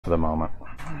the moment.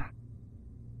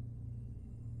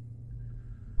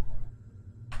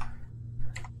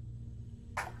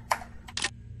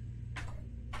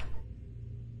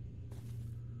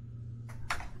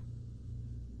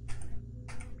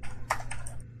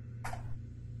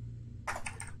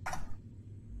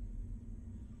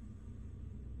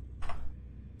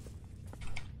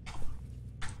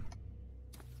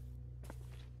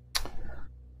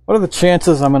 What are the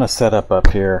chances I'm going to set up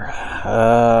here?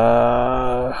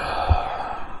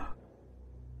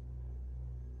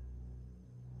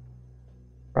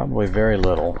 Probably very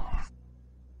little.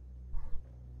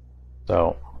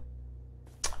 So,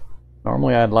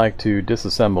 normally I'd like to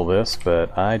disassemble this,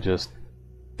 but I just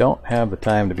don't have the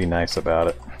time to be nice about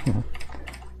it.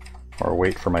 Or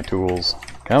wait for my tools.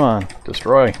 Come on,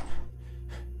 destroy.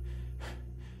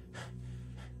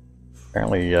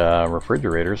 Apparently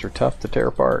refrigerators are tough to tear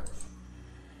apart.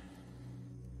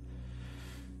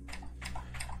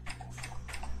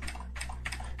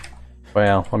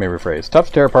 Well, let me rephrase. Tough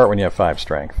to tear apart when you have 5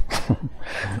 strength.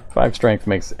 5 strength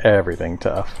makes everything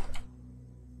tough.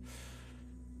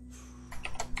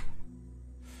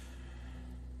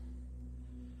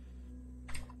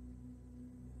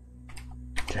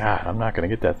 God, I'm not going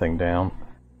to get that thing down.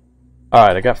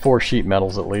 Alright, I got 4 sheet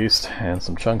metals at least, and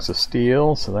some chunks of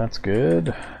steel, so that's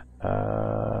good.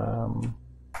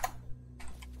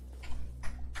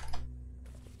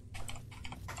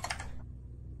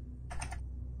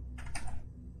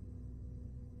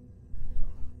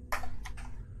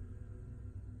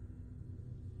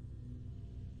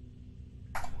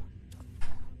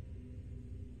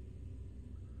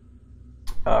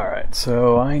 Alright,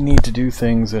 so I need to do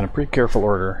things in a pretty careful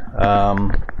order.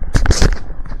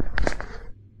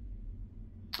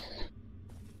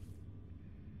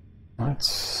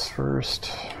 Let's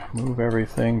first move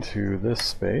everything to this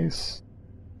space.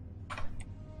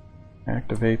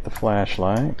 Activate the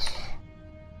flashlight.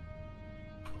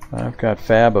 I've got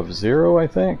fab of 0, I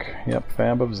think. Yep,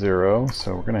 fab of 0.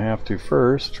 So we're going to have to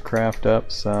first craft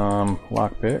up some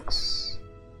lockpicks.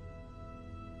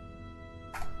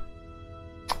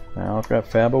 Now I've got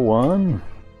fab of 1.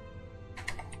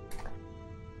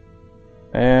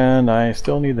 And I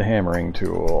still need the hammering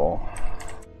tool,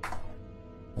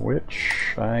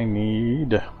 which I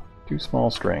need 2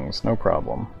 small strings, no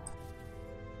problem.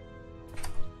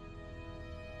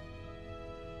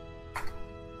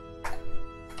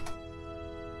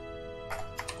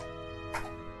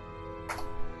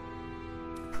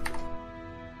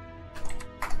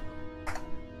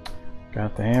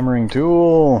 Got the hammering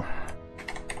tool.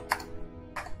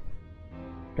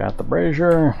 Got the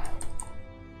brazier.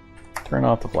 Turn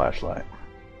off the flashlight.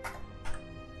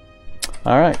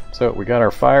 Alright, so we got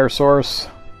our fire source,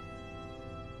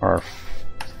 our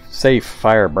safe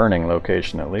fire burning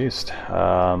location at least.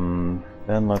 Then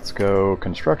let's go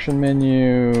construction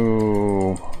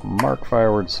menu, mark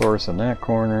firewood source in that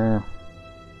corner,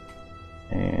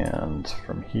 and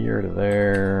from here to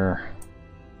there,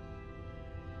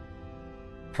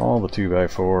 all the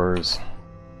 2x4s.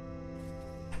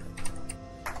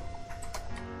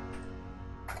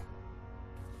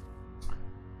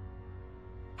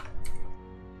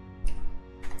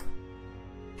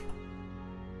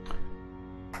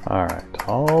 Alright,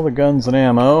 all the guns and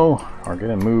ammo are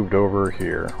getting moved over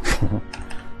here.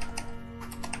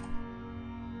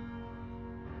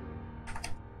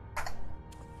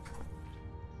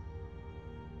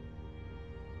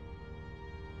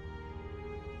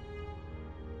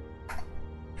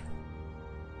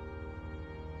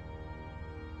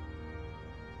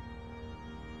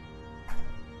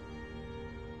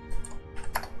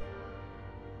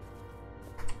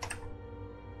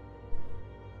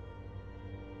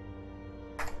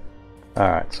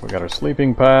 Alright, so we got our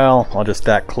sleeping pile. I'll just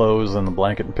stack clothes and the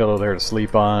blanket and pillow there to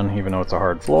sleep on, even though it's a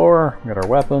hard floor. We got our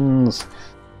weapons,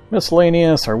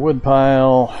 miscellaneous, our wood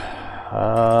pile.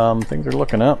 Things are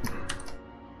looking up.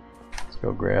 Let's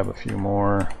go grab a few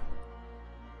more.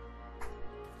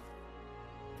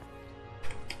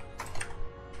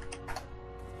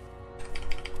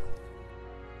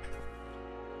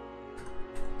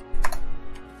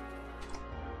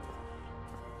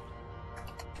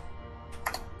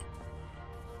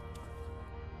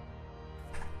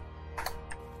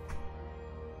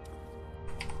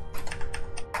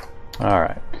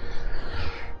 Alright.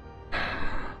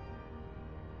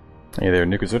 Hey there,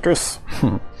 Nukazutrus.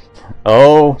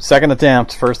 Oh, second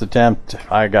attempt. First attempt,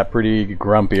 I got pretty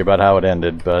grumpy about how it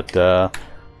ended, but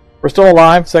we're still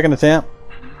alive. Second attempt.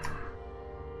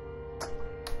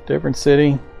 Different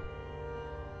city.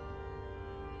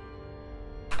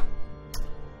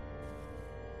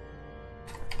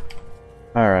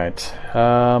 Alright.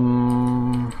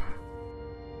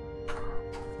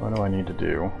 what do I need to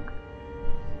do?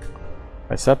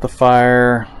 I set the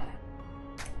fire.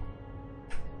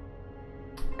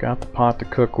 Got the pot to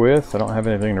cook with. I don't have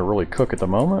anything to really cook at the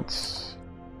moment.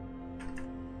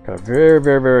 Got a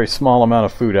very small amount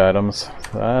of food items.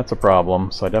 That's a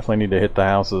problem. So I definitely need to hit the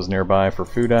houses nearby for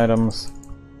food items.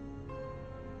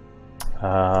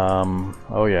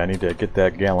 Oh yeah, I need to get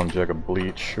that gallon jug of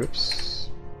bleach. Oops.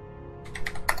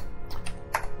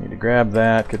 Need to grab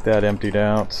that, get that emptied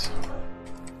out.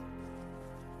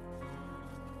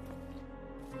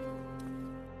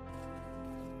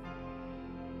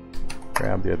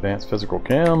 Grab the advanced physical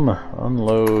chem,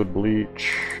 unload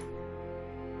bleach,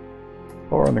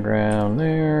 pour on the ground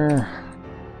there.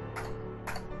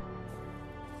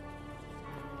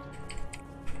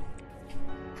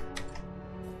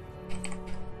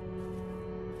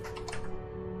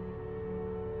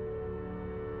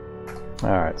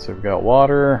 Alright, so we've got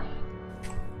water.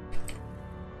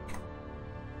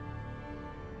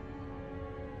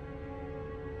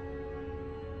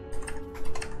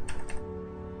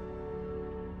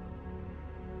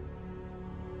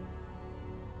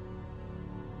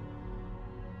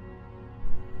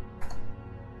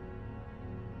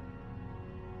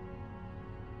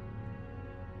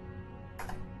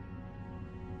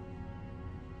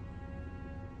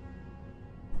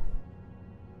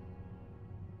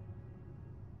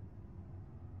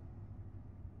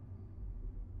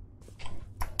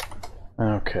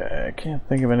 Okay, I can't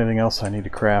think of anything else I need to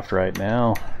craft right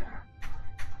now.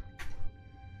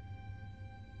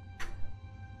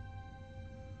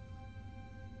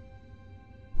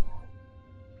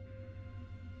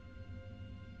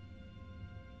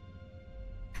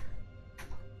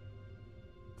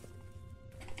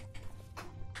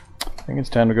 I think it's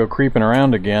time to go creeping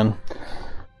around again.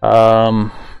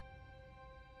 Let's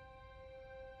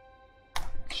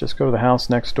just go to the house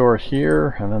next door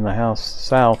here, and then the house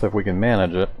south if we can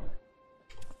manage it.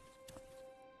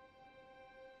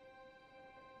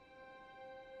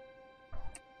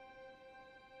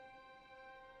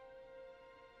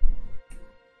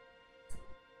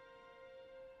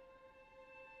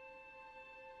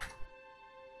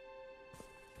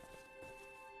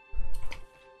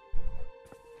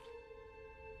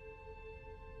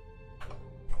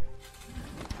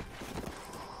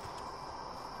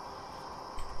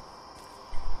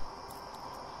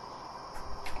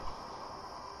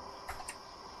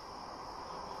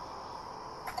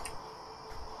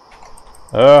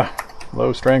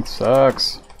 Low strength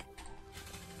sucks.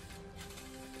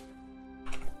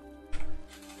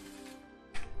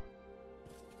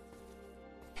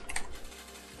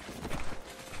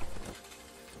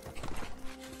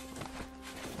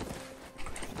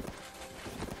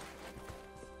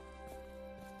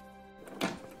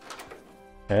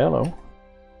 Hello.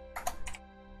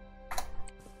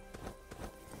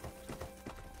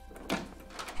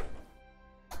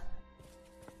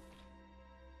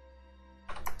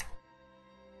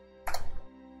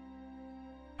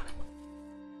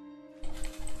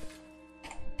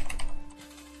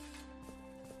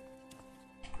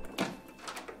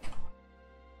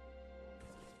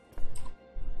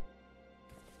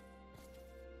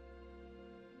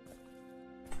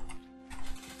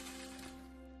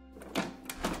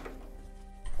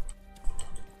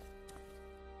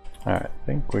 Alright, I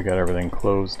think we got everything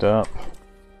closed up.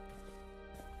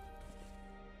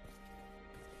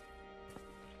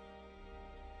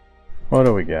 What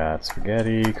do we got?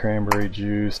 Spaghetti, cranberry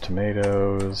juice,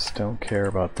 tomatoes. Don't care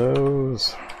about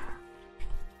those.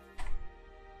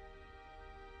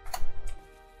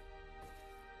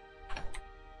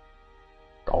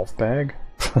 Golf bag?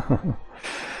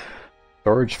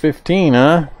 Storage 15,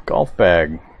 huh? Golf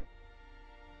bag.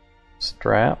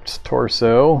 Strapped,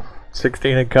 torso.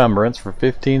 16 encumbrance for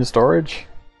 15 storage.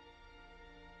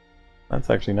 That's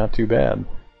actually not too bad.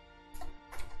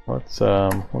 Let's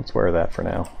wear that for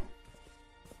now.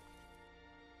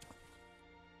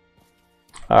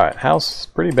 Alright, house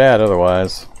pretty bad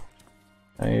otherwise.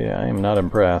 I am not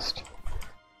impressed.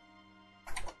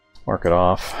 Let's mark it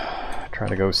off. Try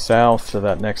to go south to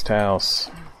that next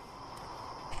house.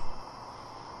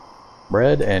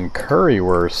 Bread and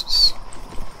currywursts.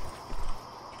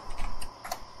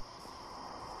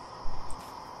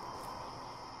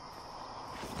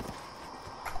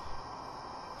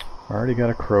 Already got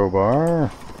a crowbar.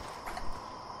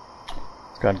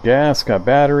 It's got gas, got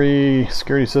battery,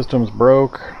 security system's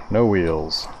broke, no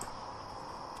wheels.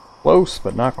 Close,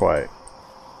 but not quite.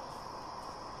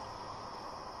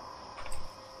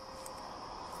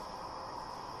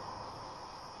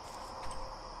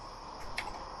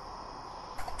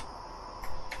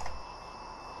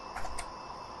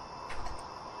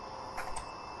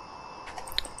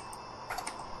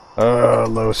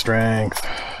 Low strength.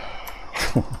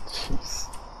 Jeez.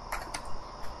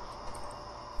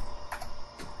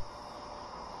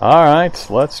 Alright,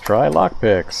 let's try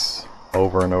lockpicks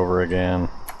over and over again.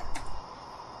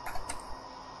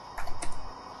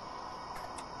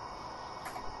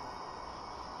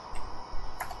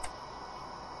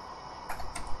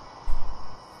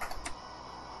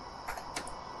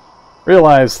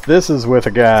 Realize this is with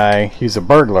a guy, he's a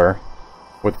burglar,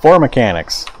 with 4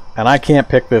 mechanics, and I can't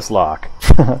pick this lock.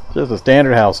 Just a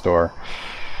standard house door.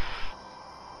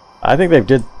 I think they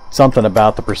did something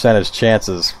about the percentage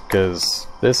chances, because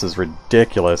this is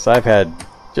ridiculous. I've had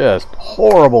just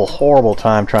horrible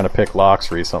time trying to pick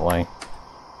locks recently.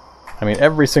 I mean,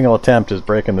 every single attempt is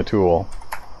breaking the tool.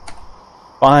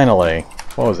 Finally.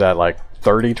 What was that, like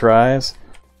 30 tries?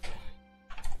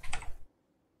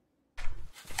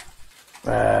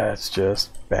 That's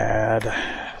just bad.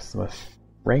 Is the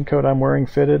raincoat I'm wearing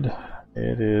fitted?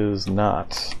 It is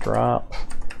not. Drop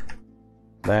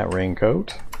that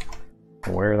raincoat.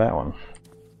 Wear that one.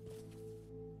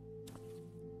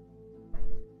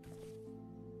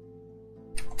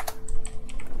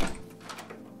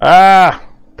 Ah!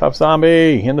 Tough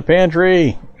zombie in the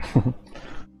pantry.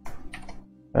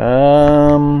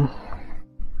 Come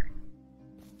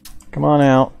on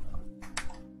out.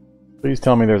 Please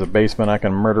tell me there's a basement I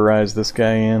can murderize this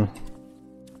guy in.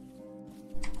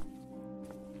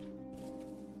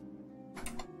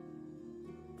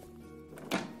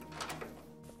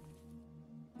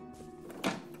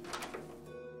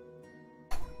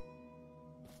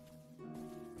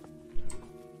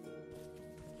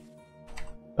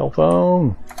 Cell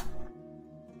phone.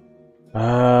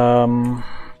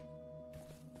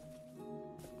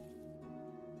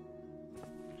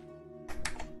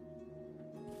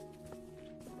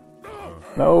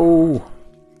 No.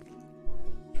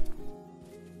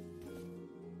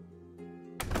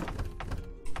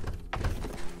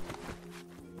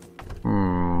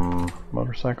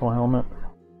 Motorcycle helmet.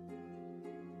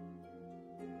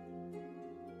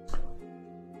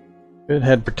 Good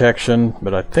head protection,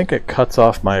 but I think it cuts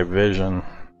off my vision.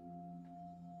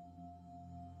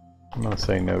 I'm gonna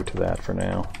say no to that for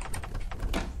now.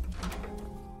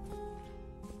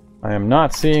 I am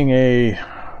not seeing a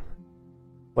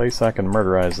place I can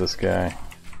murderize this guy.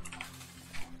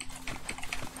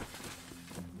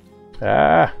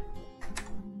 Ah!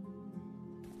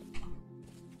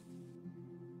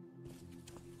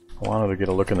 I wanted to get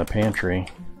a look in the pantry.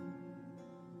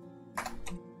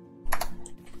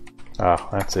 Ah,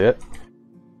 that's it.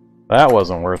 That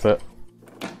wasn't worth it.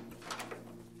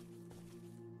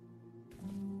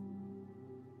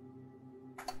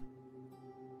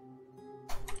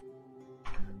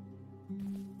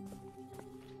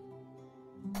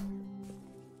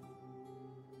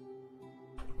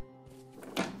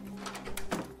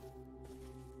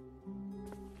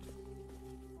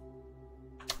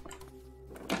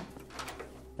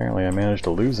 Apparently I managed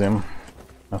to lose him.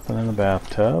 Nothing in the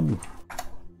bathtub.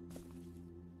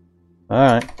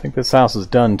 Alright, I think this house is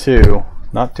done too.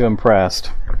 Not too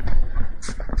impressed.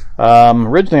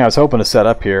 Originally I was hoping to set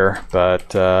up here,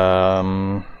 but I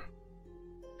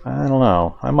don't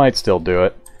know. I might still do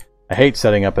it. I hate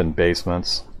setting up in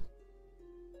basements.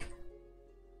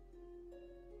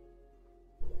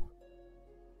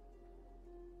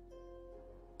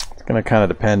 It's going to kind of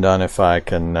depend on if I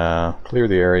can clear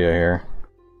the area here.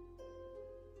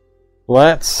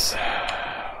 Let's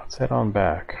head on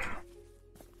back.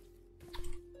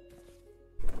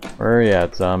 Where are you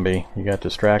at, zombie? You got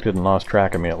distracted and lost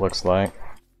track of me, it looks like.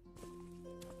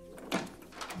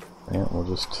 Yeah, we'll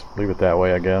just leave it that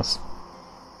way, I guess.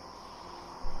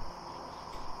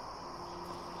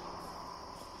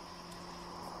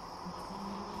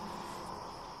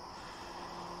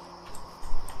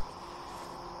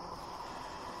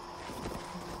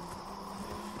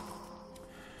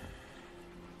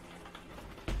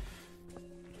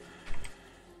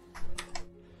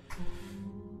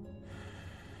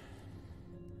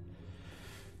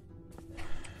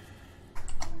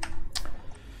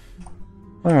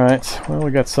 Alright, well, we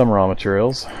got some raw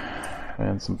materials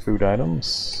and some food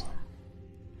items.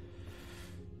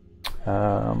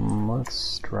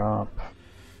 Let's drop.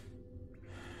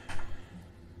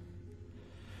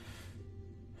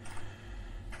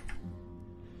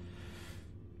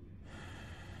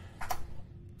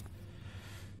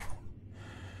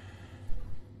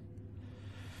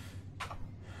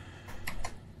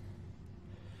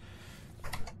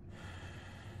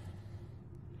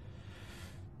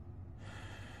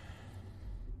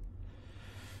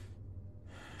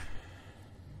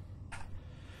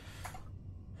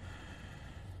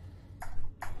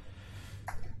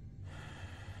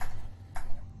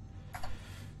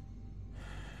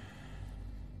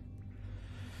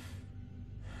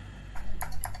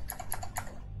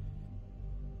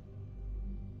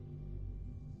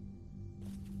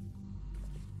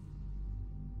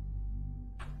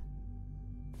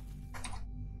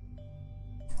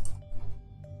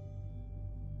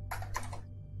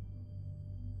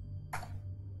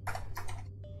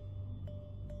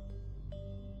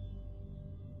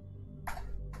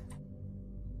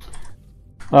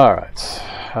 Alright.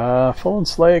 Full and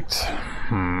slaked.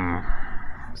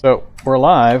 So, we're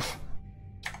alive.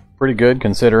 Pretty good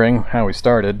considering how we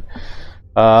started.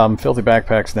 Filthy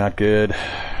backpack's not good.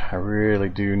 I really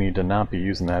do need to not be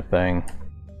using that thing.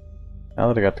 Now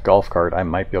that I got the golf cart, I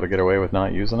might be able to get away with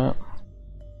not using it.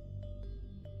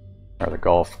 Or the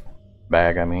golf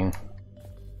bag, I mean.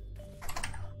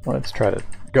 Let's try to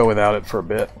go without it for a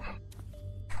bit.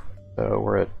 So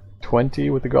we're at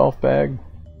 20 with the golf bag.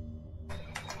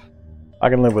 I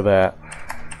can live with that.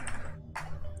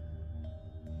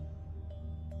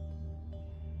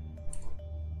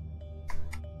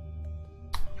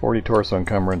 $40 torso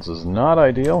encumbrance is not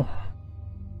ideal.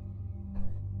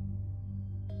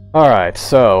 Alright,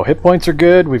 so hit points are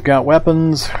good, we've got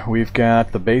weapons, we've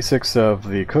got the basics of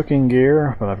the cooking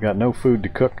gear, but I've got no food to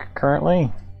cook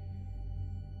currently.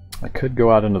 I could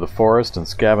go out into the forest and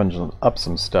scavenge up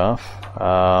some stuff.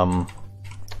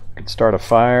 Could start a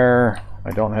fire.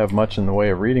 I don't have much in the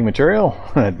way of reading material.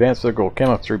 An advanced physical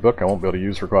chemistry book I won't be able to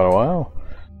use for quite a while.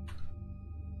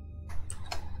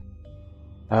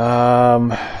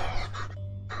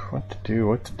 What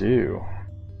to do?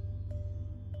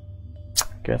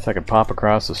 Guess I could pop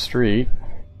across the street,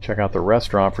 check out the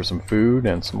restaurant for some food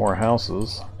and some more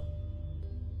houses.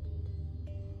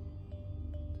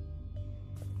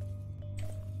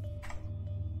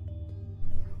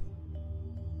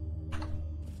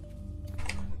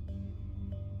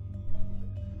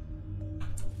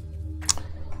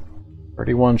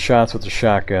 "31 shots with the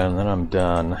shotgun, then I'm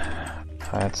done."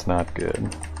 That's not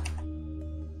good.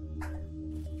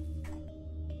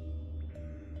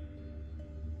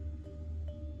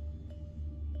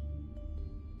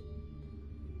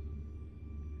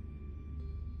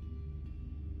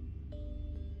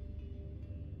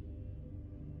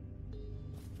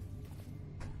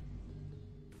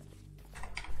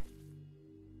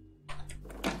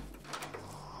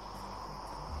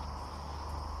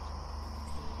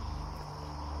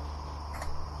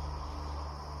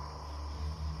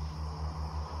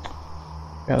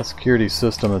 Got a security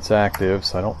system that's active,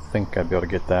 so I don't think I'd be able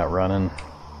to get that running.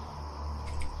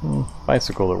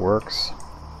 Bicycle that works.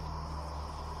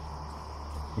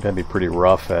 That'd be pretty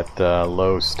rough at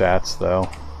low stats, though.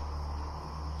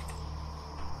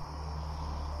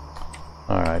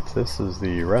 Alright, this is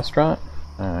the restaurant.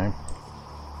 Alright.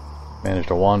 Managed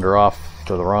to wander off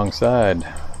to the wrong side.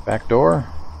 Back door?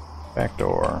 Back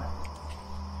door.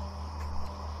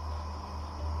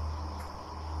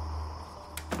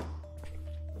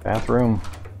 Bathroom.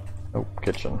 Nope,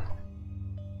 kitchen.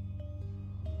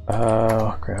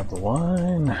 Grab the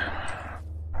wine.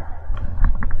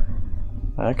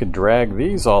 I could drag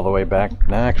these all the way back.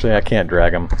 No, actually I can't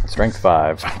drag them. Strength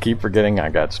 5. I keep forgetting I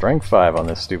got Strength 5 on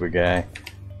this stupid guy.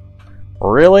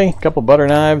 Really? A couple butter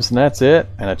knives and that's it?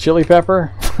 And a chili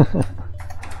pepper?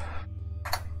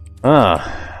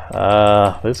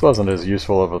 This wasn't as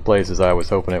useful of a place as I was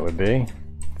hoping it would be.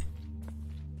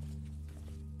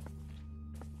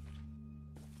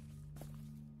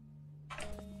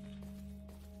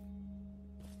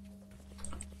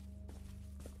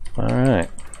 Alright.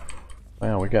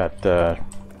 Well, we got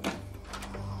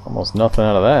almost nothing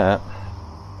out of that.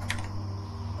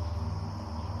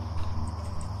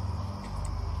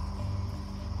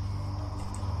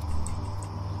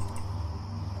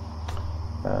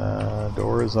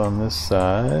 Doors on this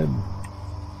side.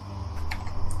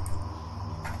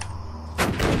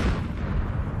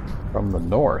 From the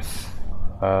north.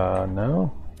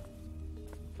 No?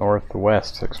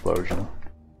 Northwest explosion.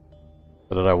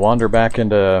 So did I wander back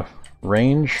into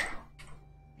range?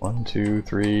 1, 2,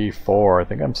 3, 4. I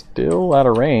think I'm still out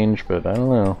of range, but I don't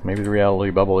know. Maybe the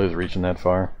reality bubble is reaching that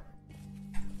far.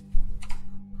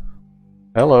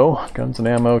 Hello. Guns and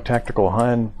ammo, tactical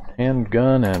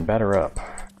handgun, and batter up.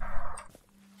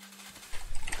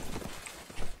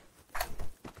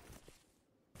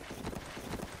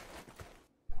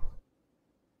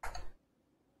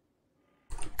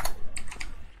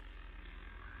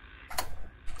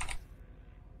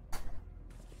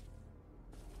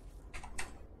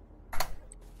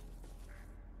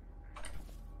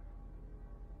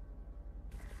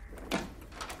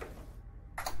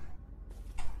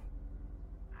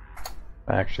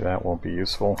 Actually, that won't be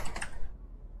useful.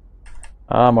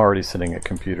 I'm already sitting at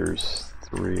computers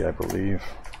 3, I believe.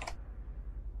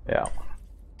 Yeah.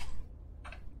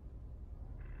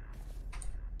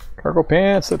 Cargo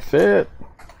pants that fit.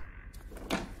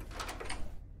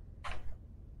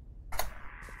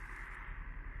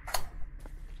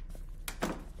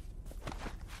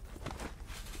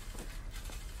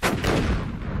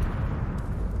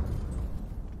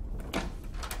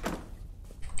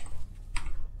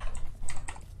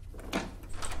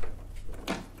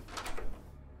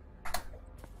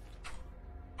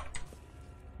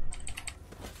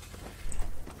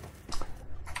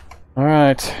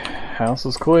 Alright, house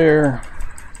is clear.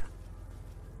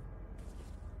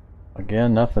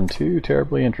 Again, nothing too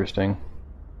terribly interesting.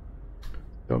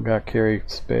 Don't got carry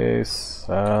space.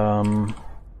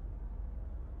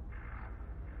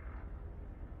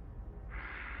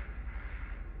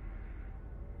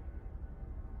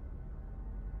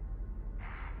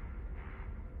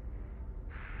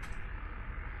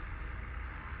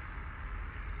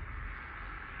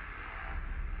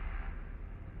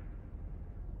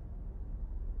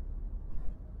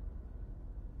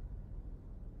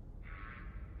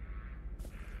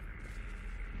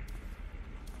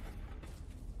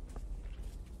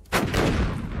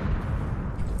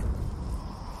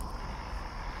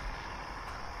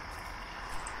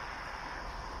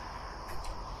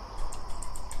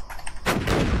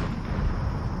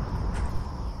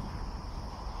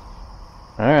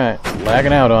 Alright,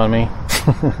 lagging out on me.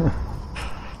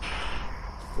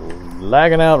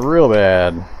 Lagging out real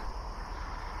bad.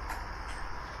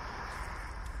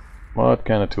 What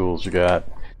kind of tools you got?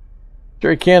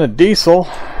 Jerry can of diesel.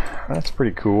 That's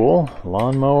pretty cool.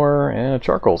 Lawnmower and a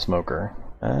charcoal smoker.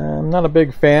 I'm not a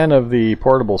big fan of the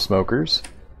portable smokers.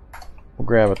 We'll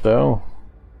grab it though.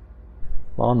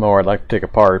 Lawnmower I'd like to take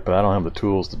apart, but I don't have the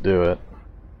tools to do it.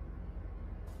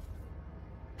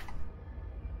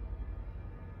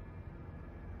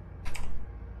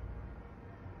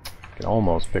 Can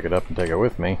almost pick it up and take it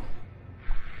with me.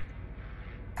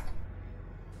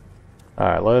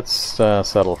 Alright, let's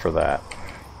settle for that.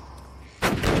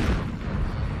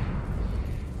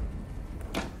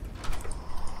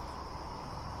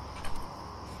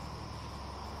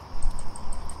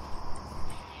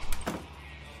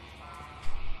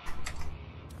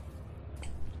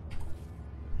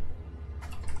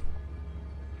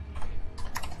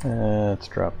 Let's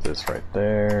drop this right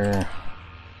there.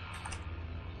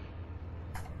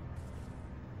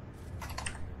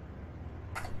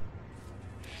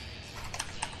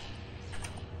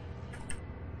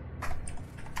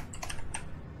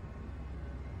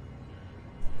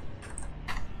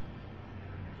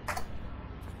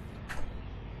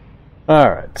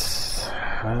 Alright.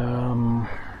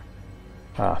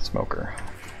 Smoker.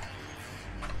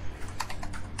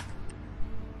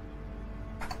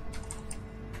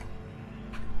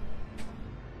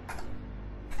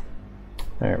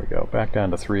 There we go, back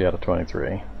down to 3 out of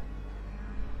 23.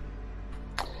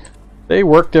 They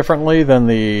work differently than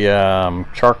the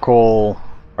charcoal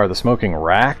or the smoking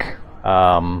rack.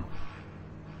 They're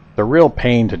a real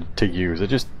pain to use. It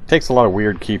just takes a lot of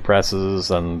weird key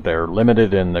presses, and they're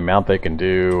limited in the amount they can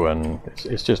do, and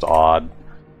it's just odd.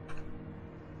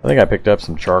 I think I picked up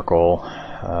some charcoal.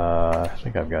 I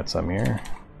think I've got some here.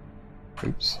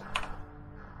 Oops.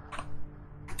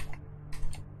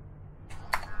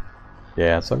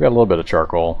 Yeah, so I've got a little bit of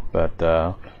charcoal, but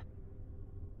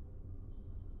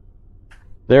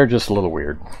they're just a little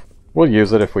weird. We'll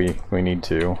use it if we need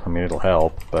to. I mean, it'll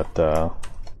help, but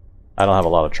I don't have a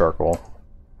lot of charcoal.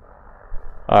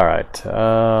 Alright,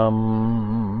 so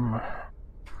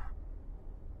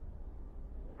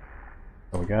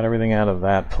we got everything out of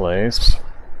that place.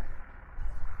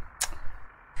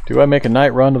 Do I make a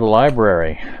night run to the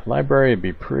library? Library would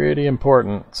be pretty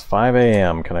important. It's 5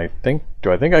 a.m. Do I think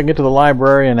I can get to the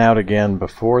library and out again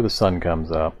before the sun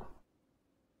comes up?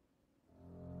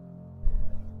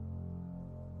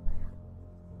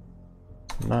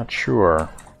 Not sure.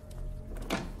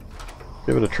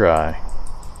 Give it a try.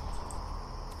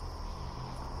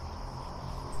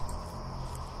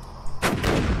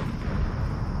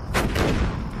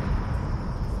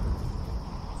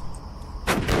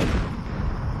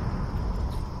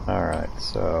 Alright,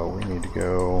 so we need to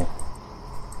go...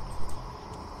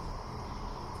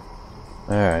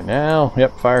 Alright, now,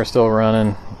 yep, fire's still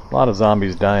running. A lot of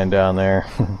zombies dying down there.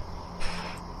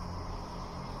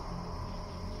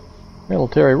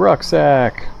 Military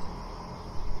rucksack!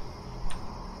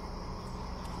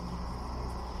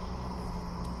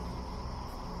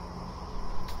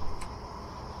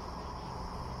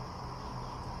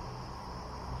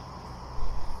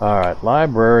 Alright,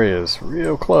 library is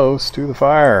real close to the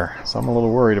fire, so I'm a little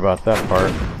worried about that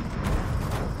part.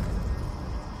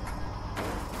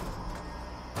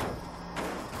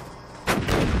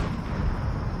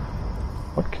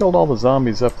 What killed all the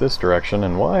zombies up this direction,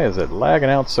 and why is it lagging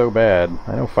out so bad?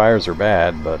 I know fires are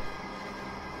bad, but...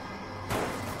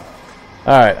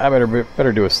 Alright, I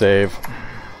better do a save.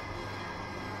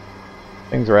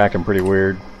 Things are acting pretty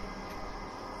weird.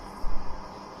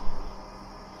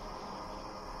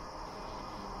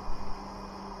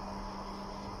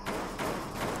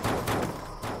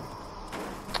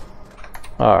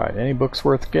 Alright, any books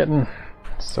worth getting?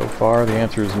 So far the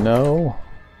answer is no.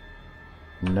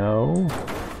 No.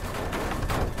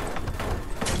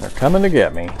 They're coming to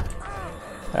get me.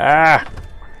 Ah!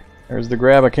 There's the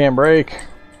grab I can't break.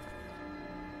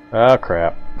 Oh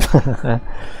crap.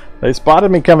 They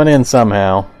spotted me coming in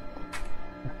somehow.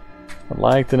 I'd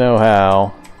like to know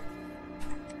how.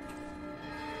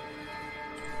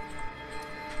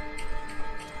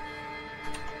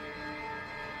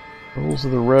 Rules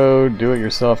of the Road,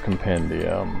 Do-It-Yourself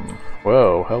Compendium.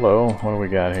 Whoa, hello. What do we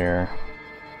got here?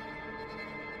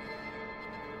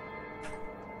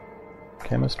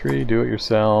 Chemistry,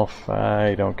 do-it-yourself.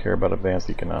 I don't care about advanced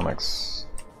economics.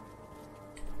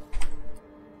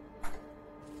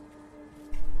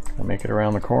 Can I make it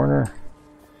around the corner?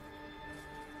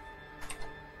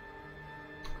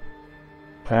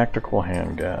 Tactical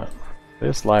handgun.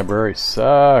 This library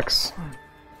sucks.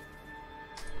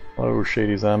 Hello,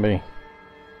 shady zombie.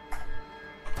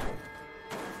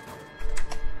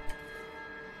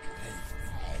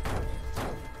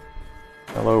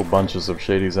 Hello, bunches of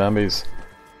shady zombies.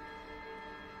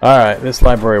 Alright, this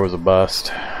library was a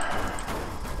bust.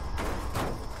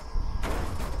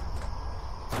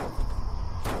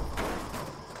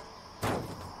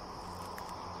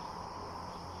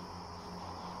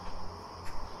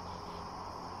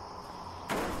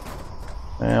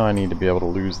 Now I need to be able to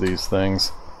lose these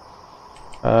things.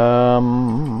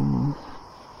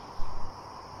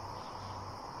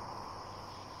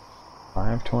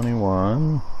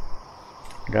 521.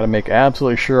 Gotta make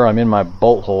absolutely sure I'm in my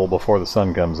bolt hole before the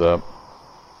sun comes up.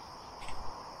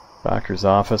 Doctor's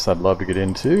office I'd love to get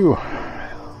into.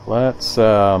 Let's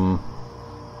hop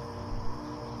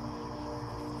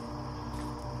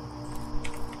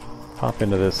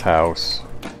into this house.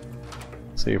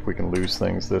 See if we can lose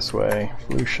things this way.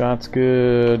 Flu shot's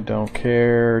good. Don't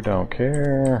care. Don't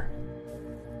care.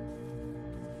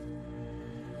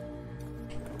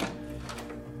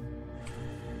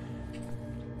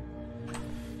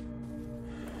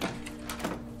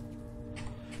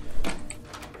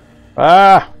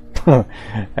 Ah!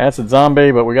 Acid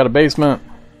zombie, but we got a basement.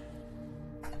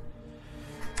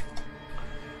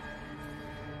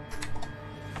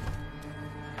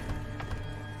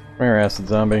 Come here, acid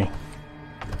zombie.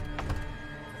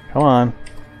 Come on.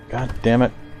 God damn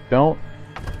it. Don't.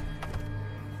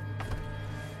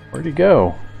 Where'd he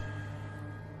go?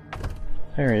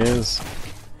 There he is.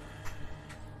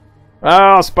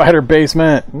 Oh, spider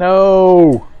basement!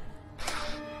 No!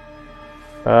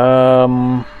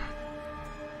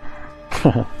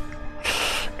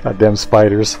 Goddamn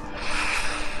spiders.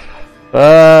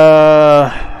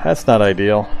 That's not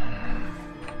ideal.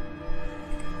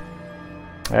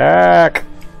 Ack!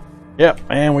 Yep,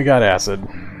 and we got acid.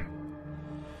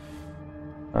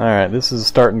 Alright, this is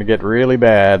starting to get really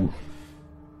bad.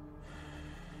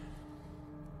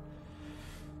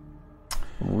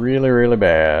 Really, really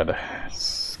bad.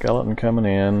 Skeleton coming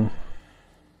in.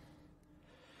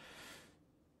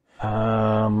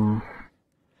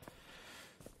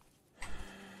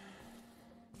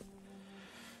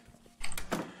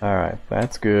 Alright,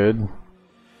 that's good.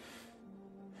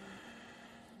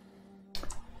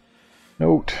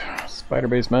 Note, spider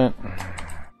basement.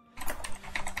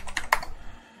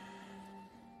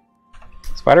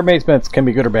 Spider basements can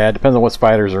be good or bad, depends on what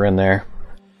spiders are in there.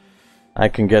 I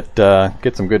can get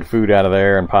some good food out of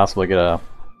there and possibly get a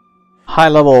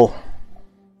high-level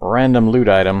random loot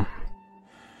item.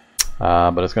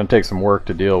 But it's going to take some work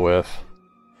to deal with.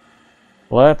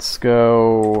 Let's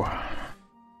go...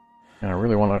 I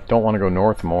really don't want to go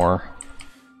north more.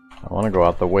 I want to go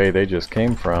out the way they just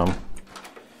came from.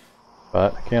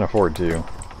 But I can't afford to.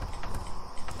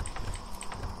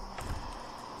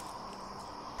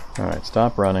 Alright,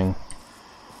 stop running.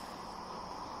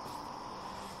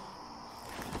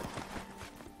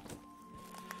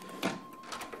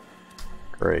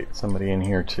 Great, somebody in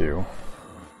here too.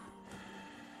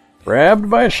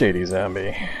 Grabbed by a shady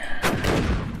zombie.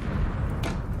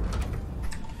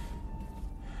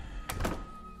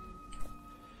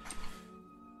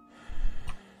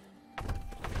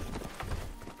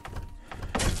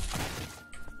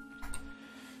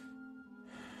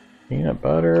 Peanut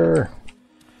butter.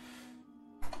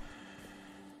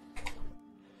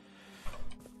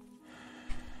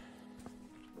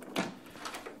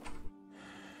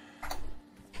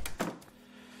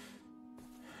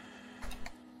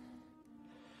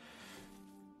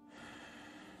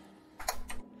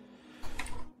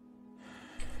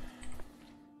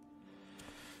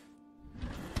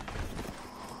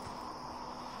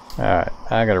 Alright,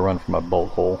 I gotta run from my bolt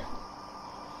hole.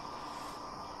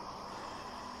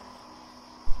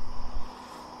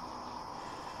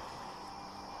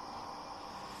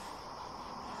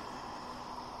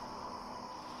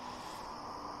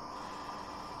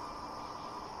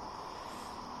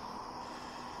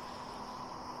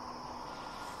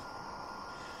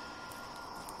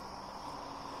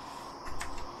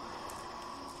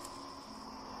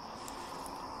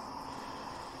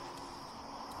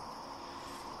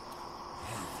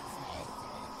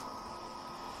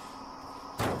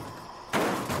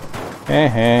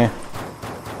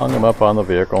 Hung him up on the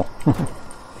vehicle.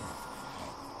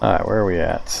 Alright, where are we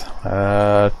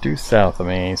at? Due south of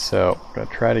me, so I'm going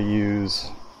to try to use...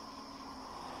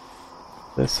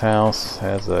 This house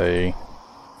has a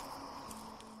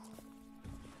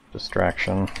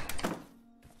distraction.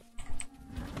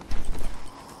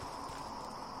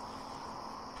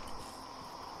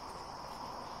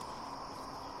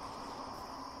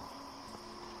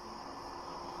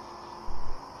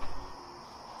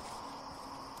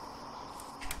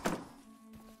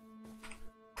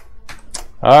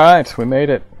 Alright, we made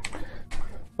it.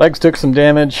 Legs took some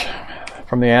damage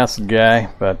from the acid guy,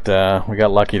 but we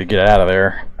got lucky to get out of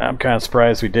there. I'm kind of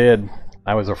surprised we did.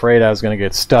 I was afraid I was going to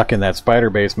get stuck in that spider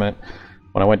basement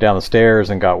when I went down the stairs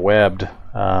and got webbed.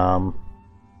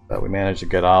 But we managed to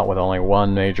get out with only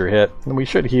one major hit. And we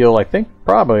should heal, I think,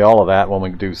 probably all of that when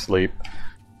we do sleep.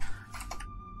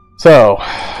 So,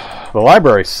 the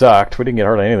library sucked. We didn't get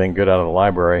hardly anything good out of the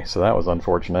library, so that was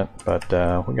unfortunate. But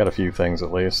we got a few things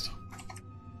at least.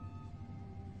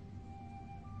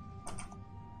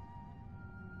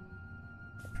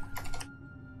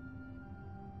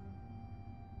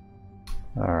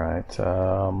 Alright,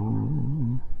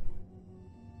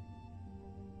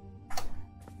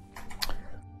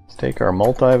 let's take our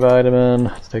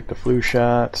multivitamin, let's take the flu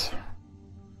shot,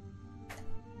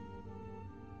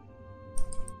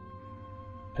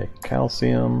 take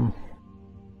calcium,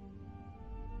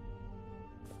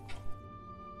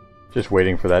 just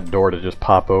waiting for that door to just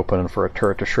pop open and for a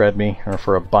turret to shred me, or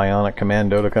for a bionic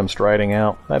commando to come striding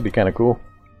out. That'd be kind of cool.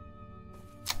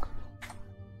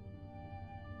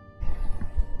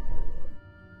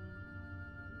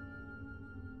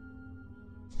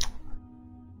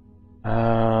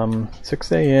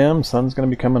 6 a.m. Sun's gonna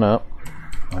be coming up.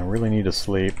 I really need to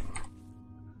sleep.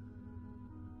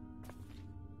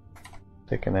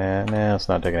 Taking a... Nah, it's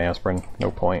not taking aspirin.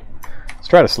 No point. Let's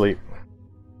try to sleep.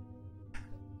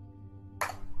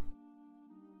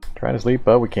 Try to sleep,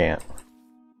 but we can't.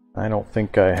 I don't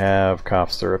think I have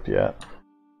cough syrup yet.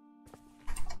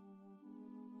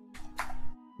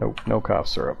 Nope, no cough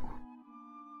syrup.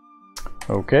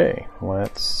 Okay,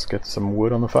 let's get some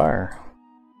wood on the fire.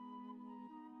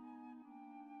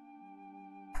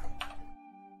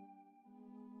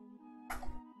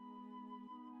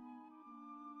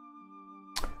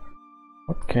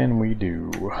 What can we do?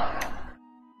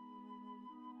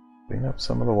 Clean up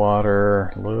some of the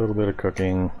water, a little bit of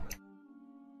cooking.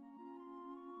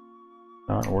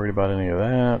 Not worried about any of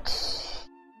that.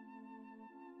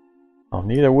 I'll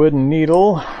need a wooden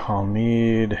needle. I'll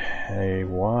need a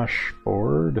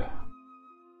washboard.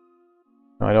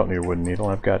 No, I don't need a wooden needle.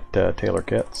 I've got tailor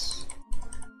kits.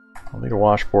 I'll need a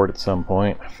washboard at some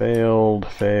point. Failed,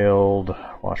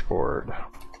 washboard.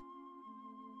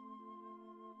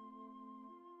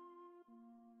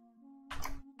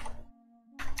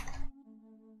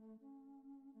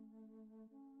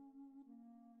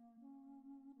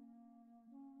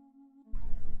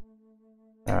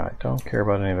 Alright, don't care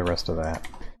about any of the rest of that.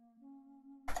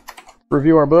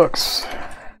 Review our books.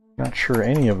 Not sure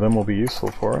any of them will be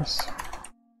useful for us.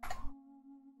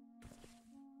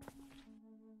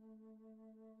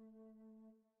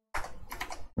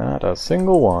 Not a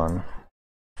single one.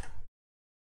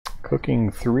 Cooking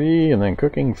 3 and then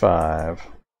cooking 5.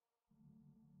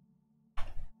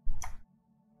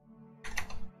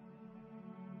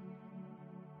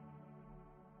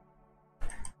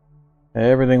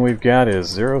 Everything we've got is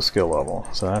 0 skill level,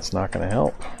 so that's not going to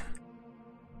help.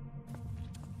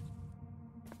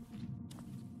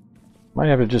 Might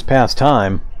have to just pass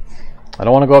time. I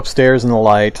don't want to go upstairs in the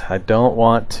light. I don't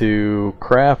want to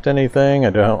craft anything.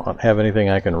 I don't have anything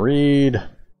I can read.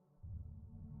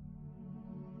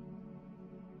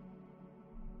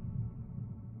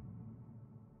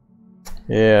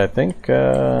 Yeah, I think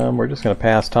we're just going to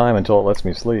pass time until it lets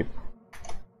me sleep.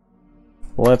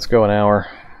 Let's go an hour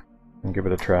and give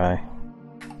it a try.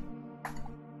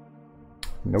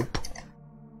 Nope.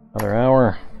 Another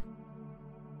hour.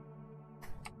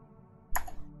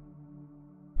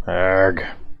 Arg.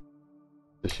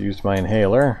 Just used my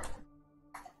inhaler.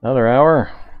 Another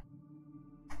hour.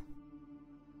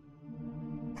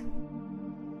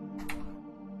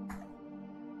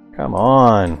 Come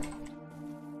on.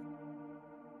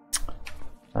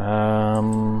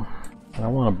 I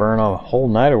don't want to burn a whole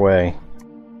night away.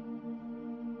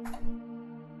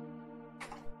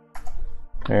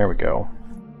 There we go.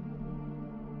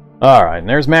 Alright, and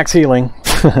there's max healing.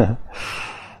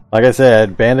 Like I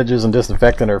said, bandages and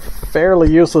disinfectant are fairly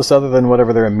useless other than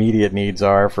whatever their immediate needs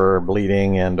are for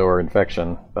bleeding and or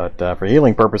infection. But for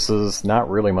healing purposes, not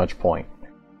really much point.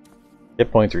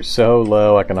 Hit points are so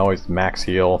low, I can always max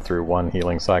heal through one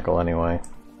healing cycle anyway.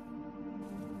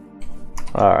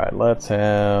 Alright, let's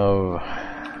have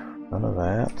none of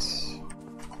that.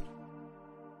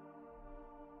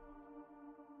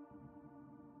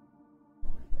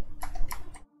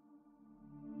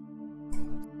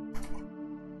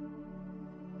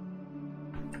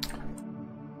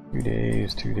 Two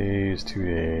days, 2 days, 2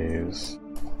 days.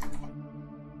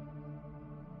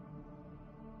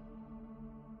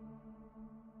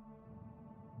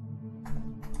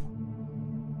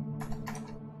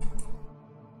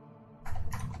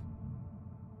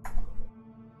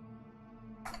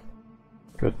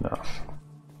 Good enough.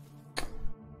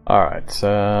 Alright,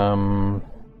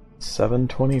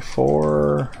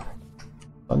 7:24.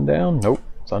 Sun down? Nope,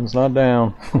 sun's not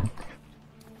down.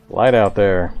 Light out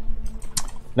there.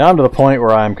 Now I'm to the point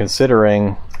where I'm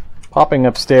considering popping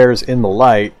upstairs in the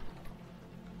light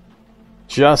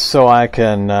just so I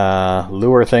can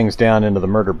lure things down into the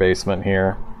murder basement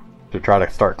here to try to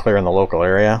start clearing the local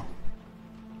area.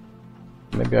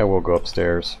 Maybe I will go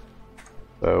upstairs.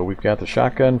 So we've got the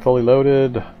shotgun fully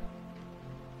loaded.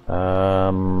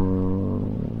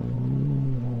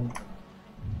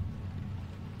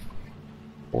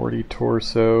 40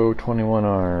 torso, 21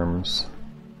 arms.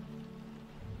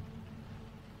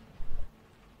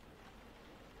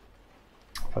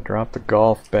 If I drop the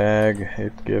golf bag,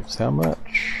 it gives how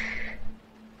much?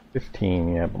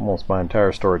 15, yeah, almost my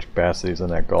entire storage capacity is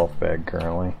in that golf bag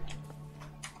currently.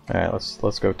 Alright,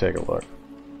 let's go take a look.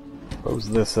 Close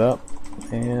this up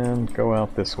and go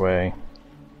out this way.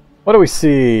 What do we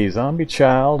see? Zombie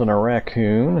child and a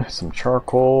raccoon. Some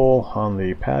charcoal on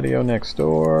the patio next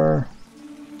door.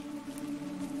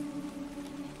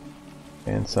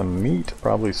 And some meat,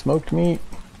 probably smoked meat.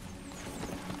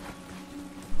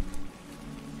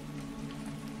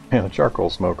 And a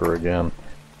charcoal smoker again.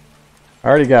 I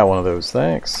already got one of those,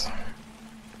 thanks.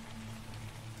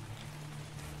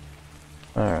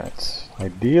 Alright,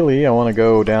 ideally I want to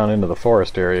go down into the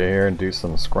forest area here and do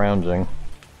some scrounging.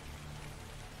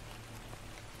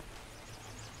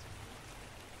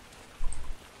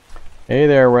 Hey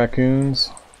there,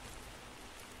 raccoons.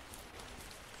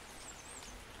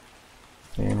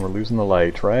 And we're losing the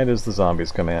light right as the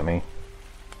zombies come at me.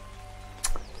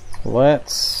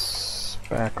 Let's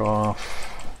back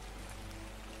off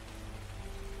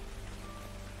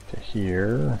to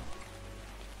here.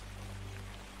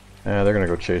 They're gonna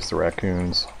go chase the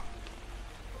raccoons.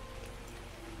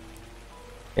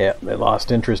 Yeah, they lost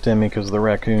interest in me because of the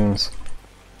raccoons.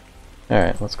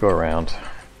 Alright, let's go around.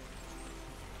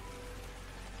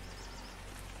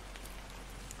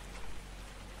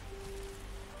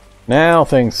 Now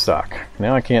things suck.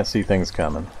 Now I can't see things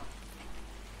coming.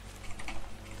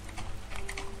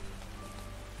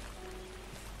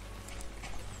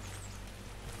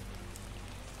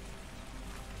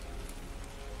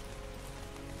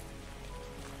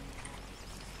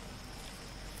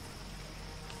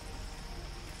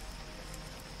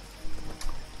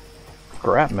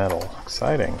 Scrap metal,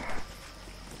 exciting.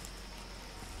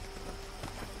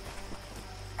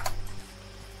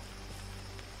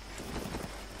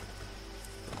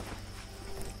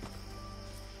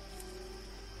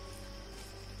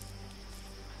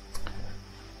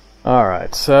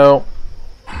 Alright, so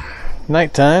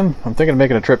nighttime. I'm thinking of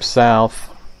making a trip south.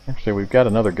 Actually, we've got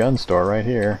another gun store right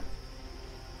here.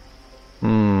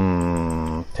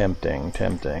 Tempting,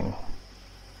 tempting.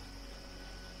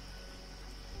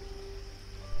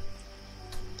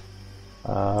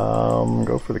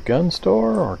 Go for the gun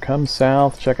store or come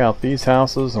south, check out these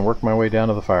houses, and work my way down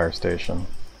to the fire station.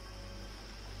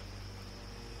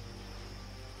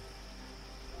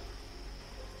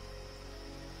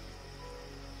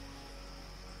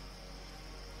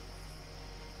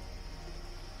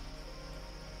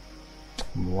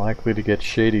 I'm likely to get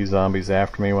shady zombies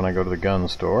after me when I go to the gun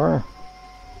store.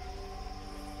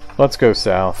 Let's go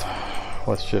south.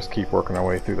 Let's just keep working our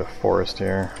way through the forest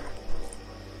here.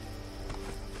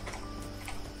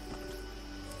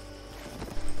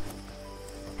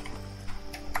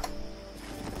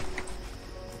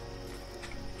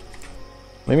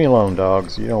 Leave me alone,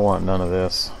 dogs. You don't want none of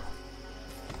this.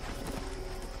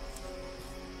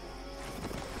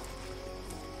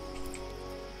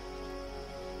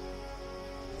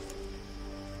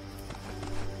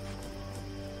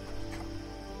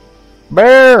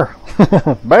 Bear!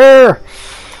 Bear!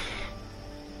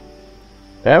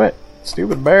 Damn it.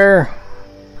 Stupid bear.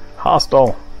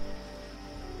 Hostile.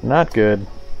 Not good.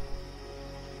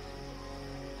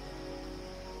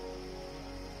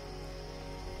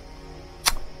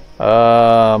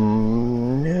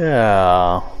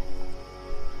 Yeah.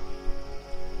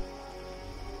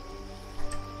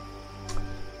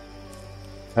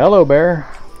 Hello, bear.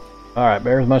 Alright,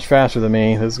 bear's much faster than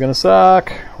me. This is gonna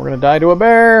suck. We're gonna die to a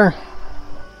bear.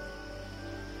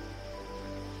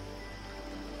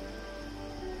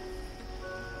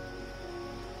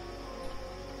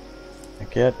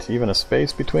 Get even a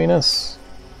space between us?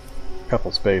 A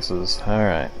couple spaces.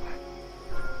 Alright.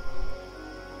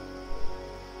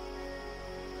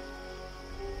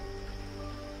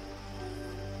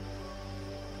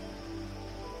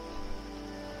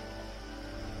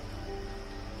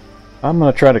 I'm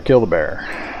gonna try to kill the bear.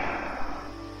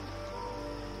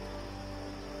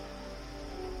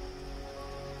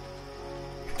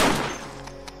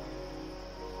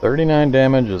 $39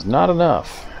 damage is not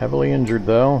enough. Heavily injured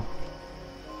though.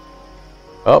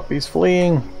 Oh, he's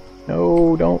fleeing.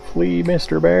 No, don't flee,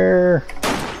 Mr. Bear.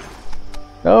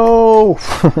 No!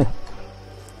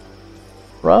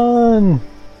 Run!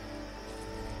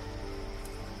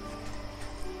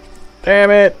 Damn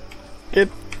it!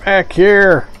 Get back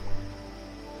here!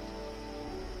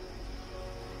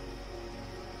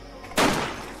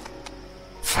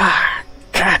 Fuck!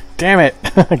 God damn it!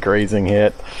 Grazing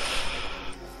hit.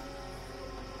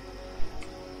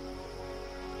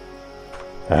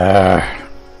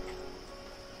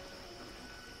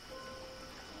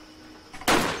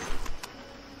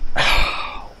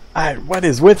 What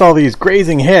is with all these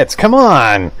grazing hits? Come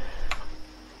on!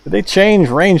 Did they change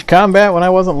range combat when I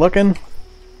wasn't looking?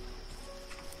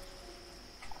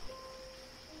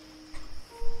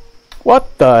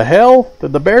 What the hell?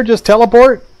 Did the bear just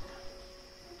teleport?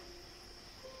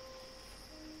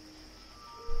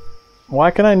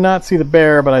 Why can I not see the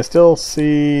bear, but I still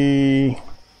see...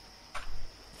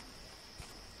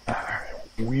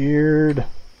 Weird.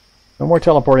 No more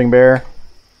teleporting, bear.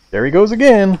 There he goes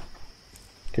again.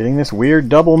 Getting this weird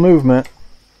double movement.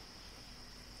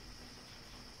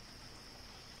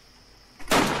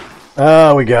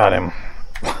 Oh, we got him.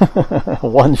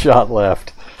 One shot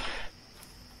left.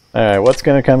 Alright, what's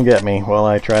gonna come get me while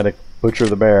I try to butcher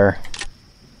the bear?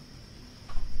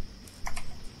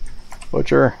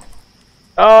 Butcher.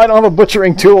 Oh, I don't have a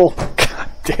butchering tool. God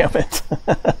damn it.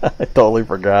 I totally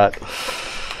forgot.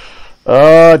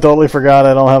 Oh, I totally forgot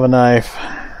I don't have a knife.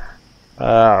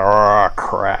 Oh,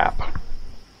 crap.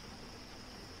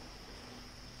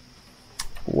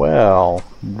 Well,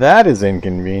 that is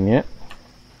inconvenient.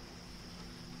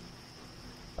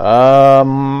 All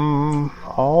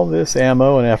this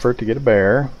ammo and effort to get a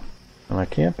bear, and I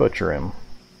can't butcher him.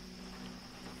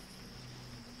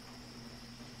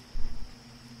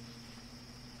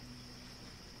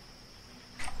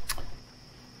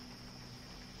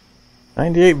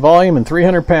 $98 volume and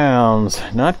 300 pounds.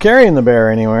 Not carrying the bear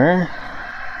anywhere.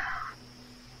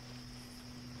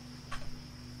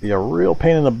 Be a real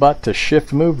pain in the butt to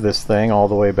shift move this thing all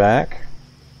the way back.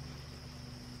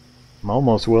 I'm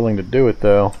almost willing to do it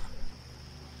though.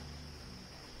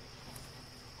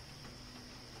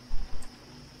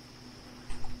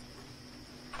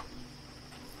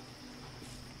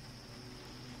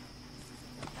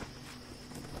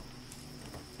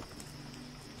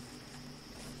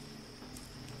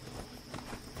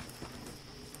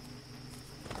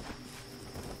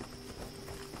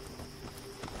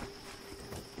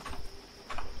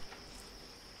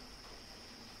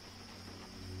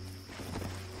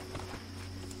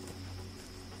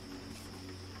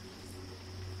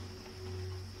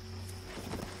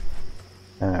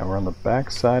 Alright, we're on the back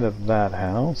side of that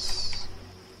house.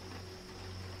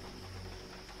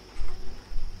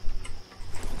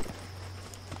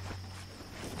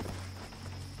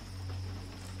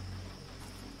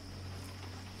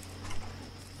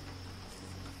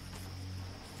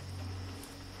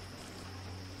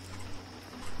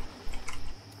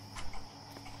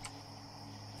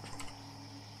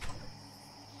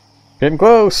 Getting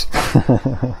close!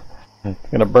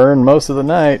 Gonna burn most of the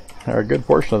night, or a good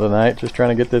portion of the night, just trying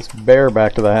to get this bear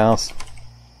back to the house.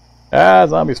 Ah,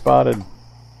 zombie spotted.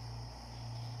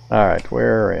 Alright,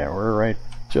 where are we? We're right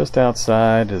just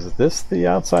outside. Is this the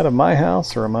outside of my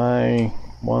house, or am I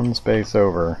one space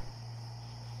over?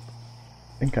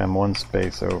 I think I'm one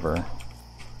space over.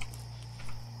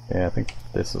 Yeah, I think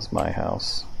this is my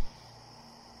house.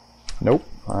 Nope,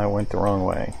 I went the wrong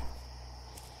way.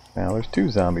 Now there's two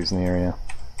zombies in the area.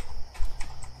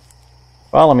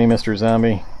 Follow me, Mr.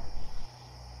 Zombie.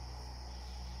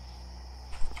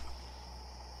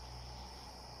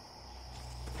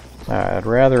 Alright, I'd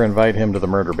rather invite him to the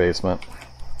murder basement.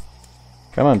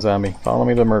 Come on, zombie. Follow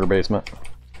me to the murder basement.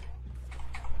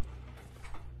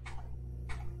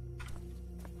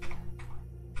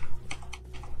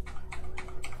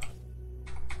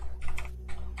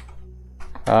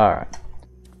 Alright.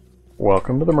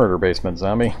 Welcome to the murder basement,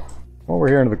 zombie. Over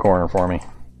here into the corner for me.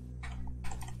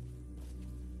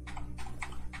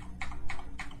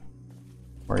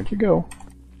 Where'd you go?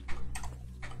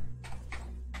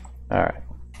 Alright.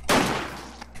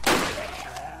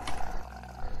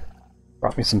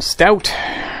 Brought me some stout.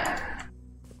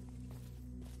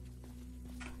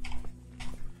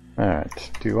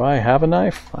 Alright. Do I have a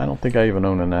knife? I don't think I even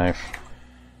own a knife.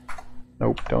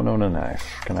 Nope, don't own a knife.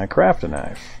 Can I craft a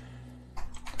knife?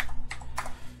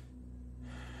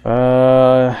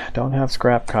 Don't have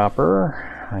scrap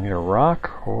copper. I need a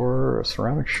rock or a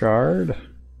ceramic shard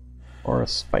or a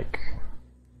spike.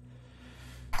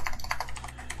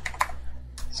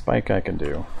 Spike I can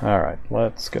do. Alright,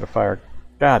 let's get a fire.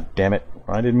 God damn it.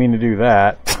 I didn't mean to do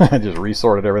that. I just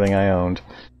resorted everything I owned.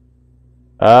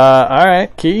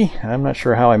 Alright, key. I'm not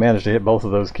sure how I managed to hit both of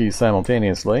those keys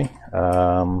simultaneously.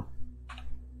 All.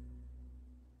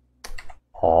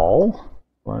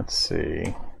 Let's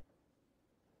see.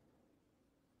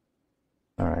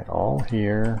 Alright, all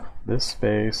here. This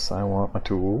space, I want my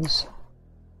tools.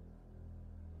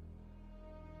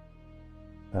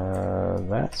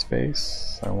 That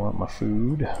space, I want my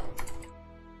food.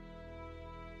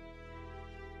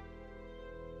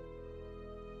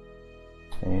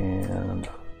 And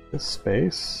this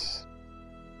space,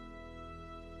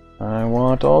 I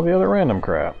want all the other random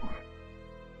crap.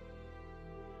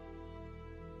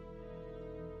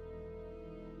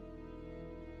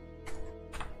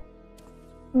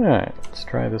 Alright, let's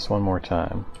try this one more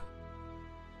time.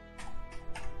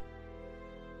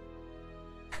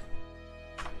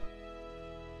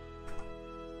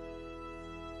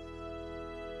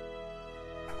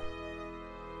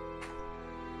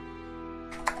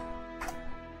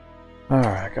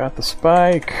 Alright, got the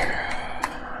spike.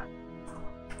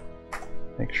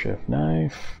 Makeshift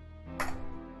knife.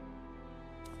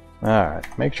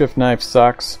 Alright, makeshift knife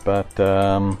sucks, but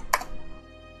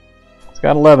it's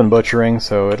got 11 butchering,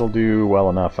 so it'll do well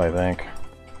enough, I think.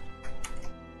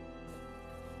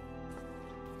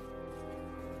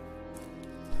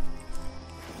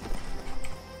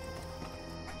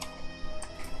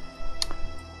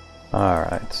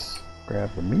 Alright,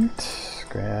 grab the meat,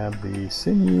 grab the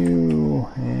sinew,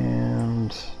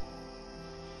 and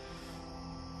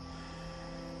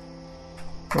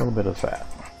a little bit of fat.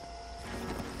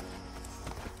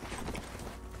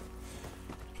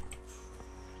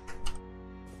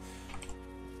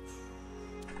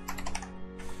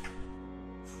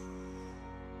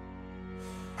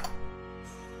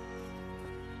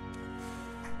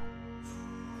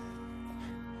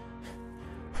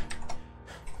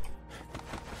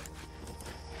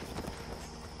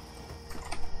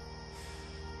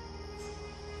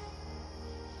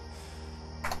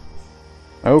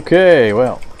 Okay,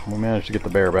 well, we managed to get the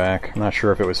bear back. I'm not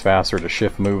sure if it was faster to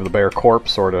shift move the bear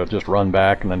corpse or to just run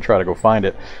back and then try to go find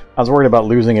it. I was worried about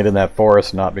losing it in that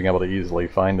forest and not being able to easily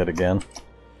find it again.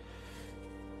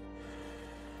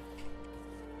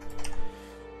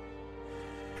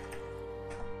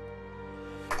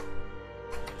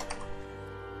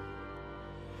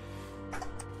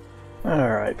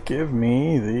 Alright, give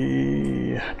me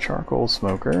the charcoal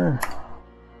smoker.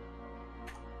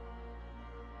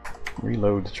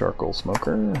 Reload the charcoal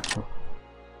smoker.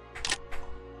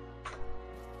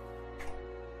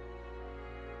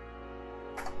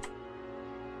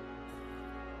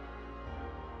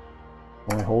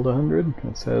 Only hold 100?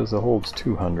 It says it holds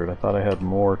 200. I thought I had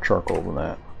more charcoal than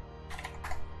that.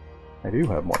 I do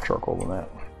have more charcoal than that.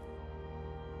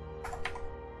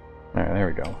 Alright, there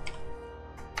we go.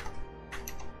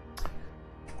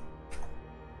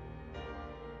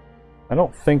 I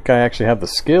don't think I actually have the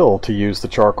skill to use the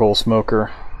charcoal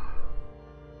smoker.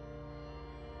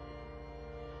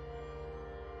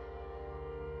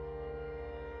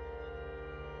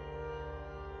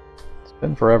 It's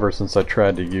been forever since I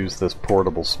tried to use this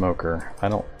portable smoker. I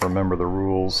don't remember the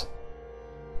rules.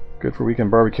 Good for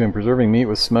weekend barbecuing, preserving meat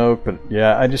with smoke, but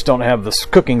yeah, I just don't have this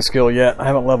cooking skill yet. I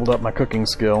haven't leveled up my cooking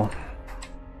skill.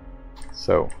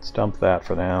 So, let's dump that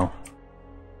for now.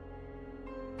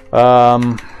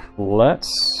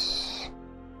 Let's...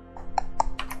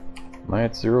 Am I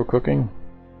at 0 cooking?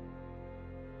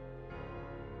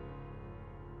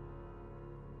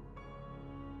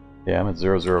 Yeah, I'm at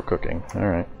 0 cooking.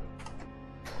 Alright.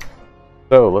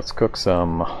 So, let's cook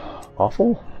some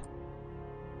offal.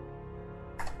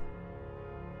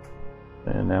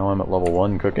 And now I'm at level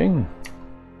 1 cooking.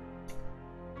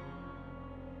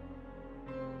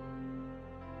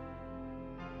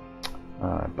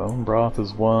 Bone broth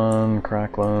is 1,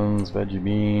 cracklins, veggie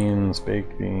beans,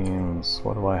 baked beans.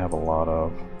 What do I have a lot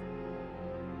of?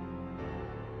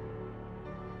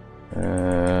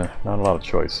 Not a lot of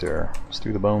choice here. Let's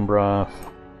do the bone broth.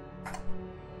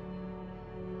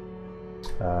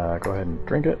 Go ahead and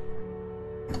drink it.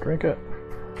 Drink it.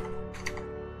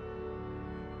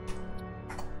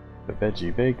 the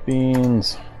veggie baked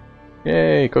beans.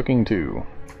 Yay, cooking 2.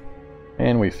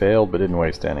 And we failed, but didn't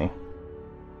waste any.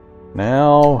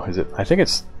 Now, is it? I think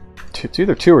it's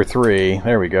either 2 or 3.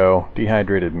 There we go.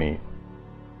 Dehydrated meat.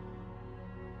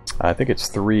 I think it's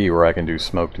 3 where I can do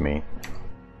smoked meat.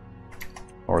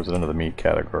 Or is it under the meat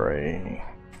category?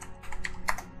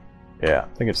 Yeah,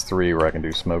 I think it's 3 where I can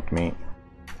do smoked meat.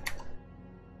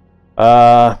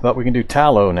 But we can do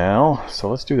tallow now, so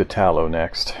let's do the tallow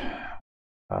next.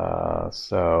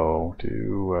 So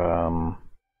do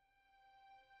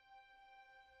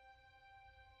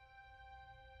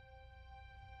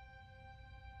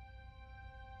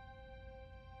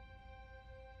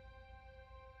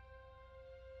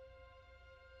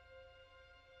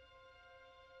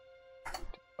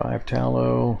 5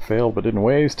 tallow, failed but didn't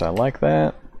waste, I like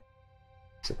that.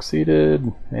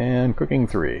 Succeeded, and cooking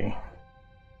 3.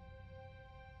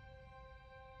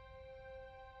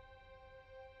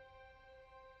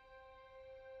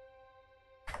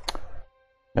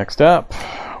 Next up,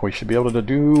 we should be able to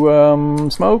do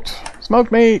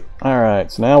smoked meat.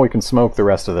 Alright, so now we can smoke the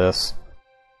rest of this.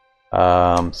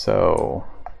 So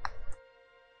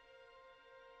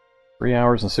 3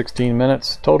 hours and 16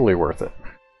 minutes, totally worth it.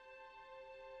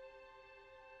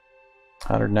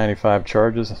 195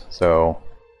 charges, so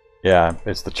yeah,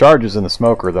 it's the charges in the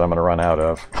smoker that I'm going to run out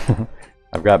of.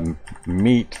 I've got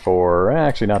meat for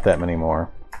actually not that many more.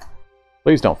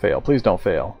 Please don't fail, please don't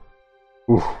fail.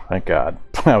 Ooh, thank God.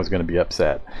 I was going to be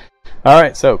upset.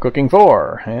 Alright, so cooking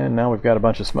 4, and now we've got a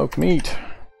bunch of smoked meat.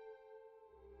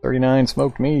 39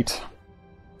 smoked meat.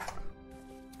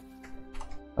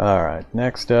 Alright,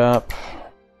 next up.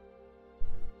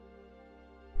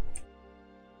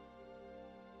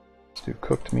 Let's do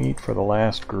cooked meat for the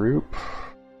last group.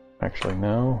 Actually,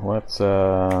 no. Let's,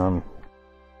 I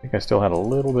think I still had a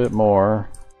little bit more.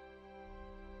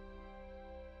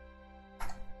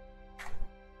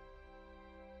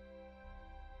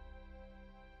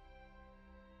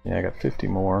 Yeah, I got 50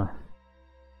 more.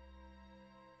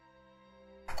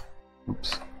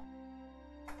 Oops.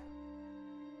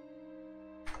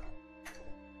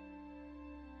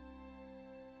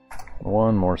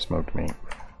 One more smoked meat.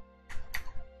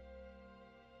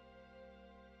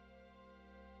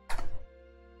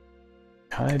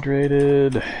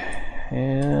 Hydrated,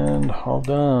 and all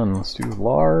done. Let's do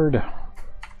lard.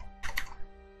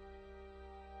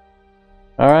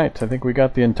 Alright, I think we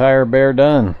got the entire bear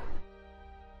done.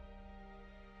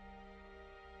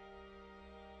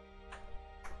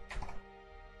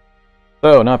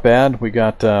 So, not bad. We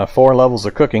got 4 levels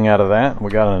of cooking out of that.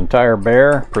 We got an entire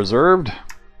bear preserved.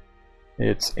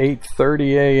 It's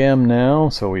 8:30 a.m. now,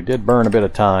 so we did burn a bit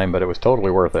of time, but it was totally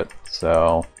worth it.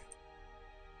 So,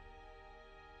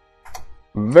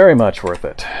 very much worth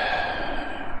it.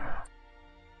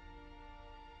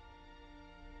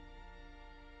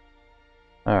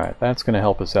 Alright, that's going to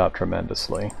help us out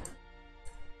tremendously.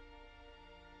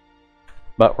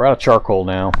 But we're out of charcoal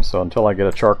now, so until I get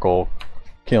a charcoal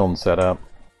kiln set up.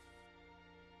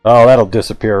 Oh, that'll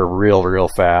disappear real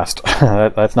fast.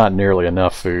 That's not nearly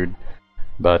enough food.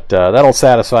 But that'll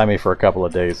satisfy me for a couple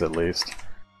of days at least.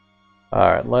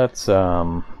 Alright, let's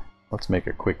make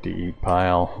a quick to eat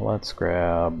pile. Let's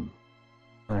grab...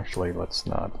 Actually, let's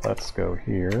not. Let's go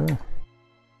here.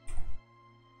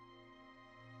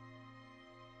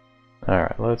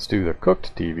 Alright, let's do the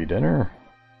cooked TV dinner.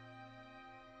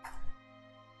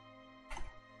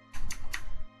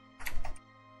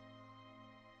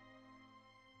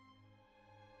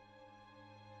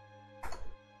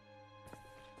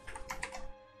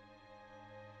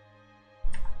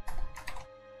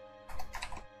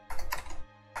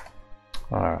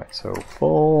 Alright, so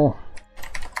full.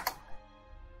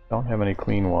 Don't have any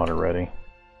clean water ready.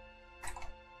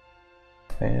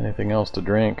 Anything else to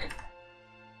drink?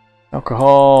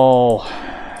 Alcohol.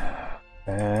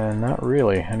 And not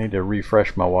really. I need to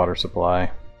refresh my water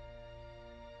supply.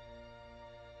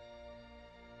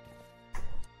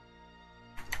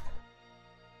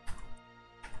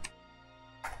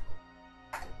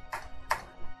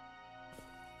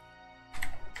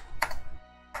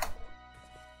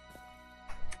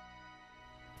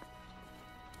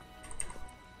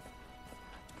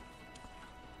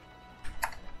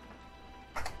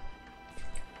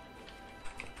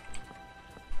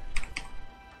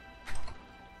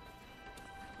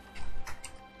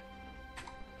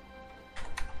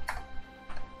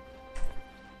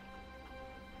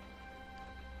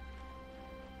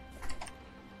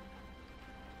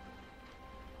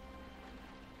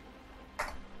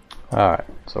 Alright,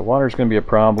 so water's going to be a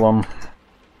problem.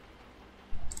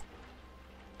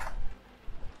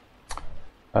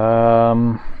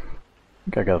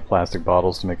 think I got plastic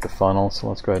bottles to make the funnel, so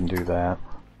let's go ahead and do that.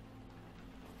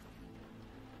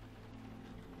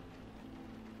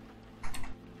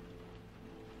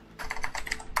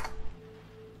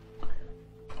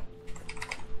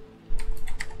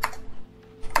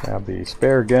 Grab the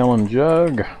spare gallon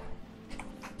jug.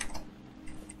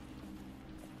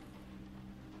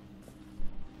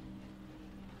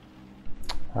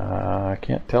 I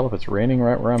can't tell if it's raining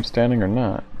right where I'm standing or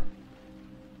not.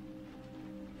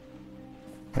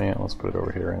 Yeah, let's put it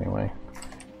over here anyway.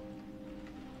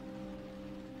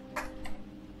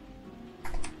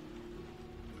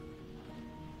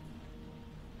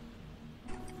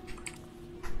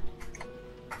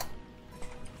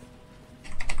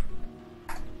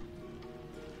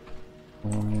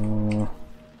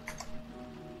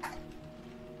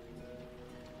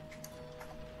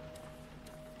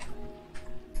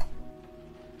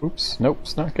 Oops, nope,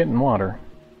 it's not getting water.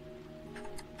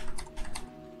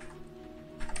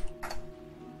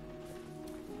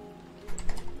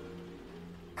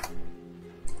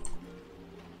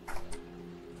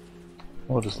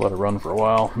 We'll just let it run for a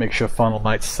while. Makeshift funnel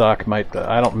might suck. I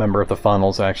don't remember if the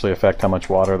funnels actually affect how much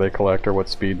water they collect or what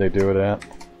speed they do it at.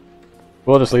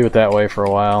 We'll just leave it that way for a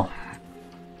while.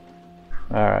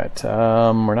 Alright,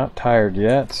 we're not tired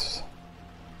yet.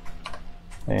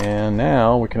 And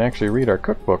now we can actually read our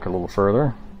cookbook a little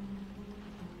further.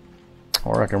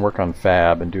 Or I can work on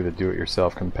Fab and do the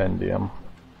do-it-yourself compendium.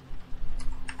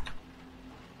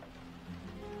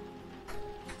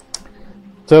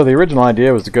 So the original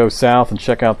idea was to go south and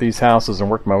check out these houses and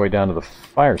work my way down to the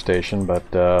fire station,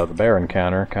 but the bear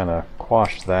encounter kind of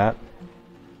quashed that.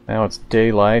 Now it's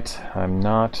daylight. I'm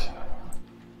not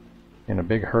in a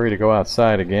big hurry to go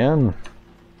outside again.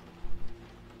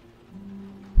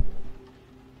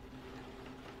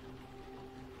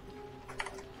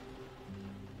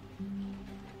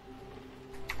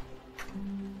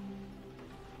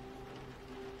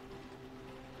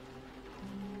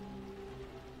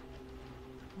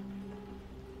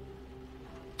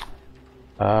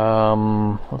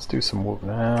 Let's do some work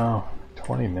now.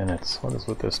 20 minutes. What is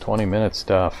with this 20-minute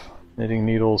stuff? Knitting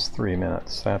needles, 3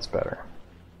 minutes. That's better.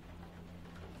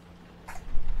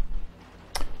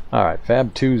 Alright,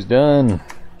 Fab 2's done.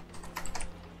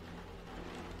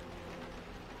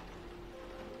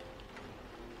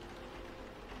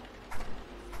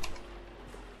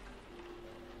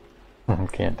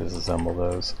 Can't disassemble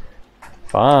those.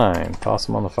 Fine, toss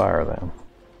them on the fire then.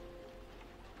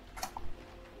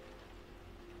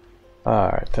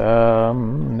 Alright,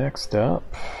 next up,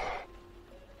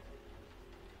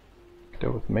 go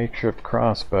with makeshift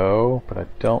crossbow, but I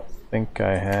don't think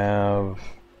I have...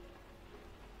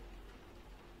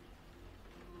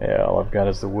 Yeah, all I've got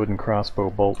is the wooden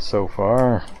crossbow bolt so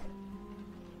far.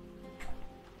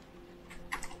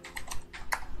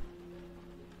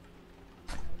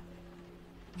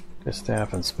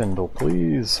 Distaff and spindle,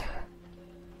 please.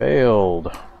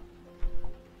 Failed.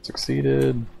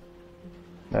 Succeeded.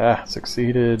 Ah,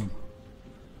 succeeded.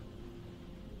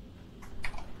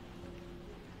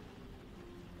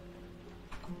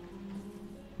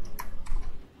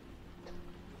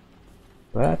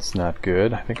 That's not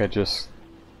good. I think I just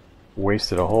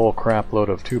wasted a whole crap load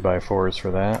of 2x4s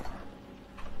for that.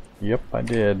 Yep, I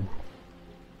did.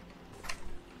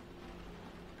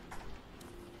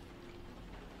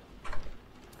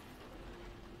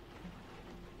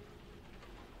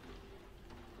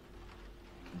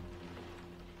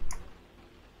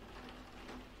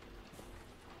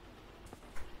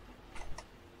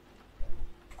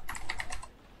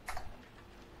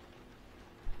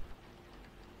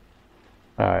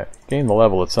 Alright, gained the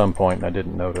level at some point and I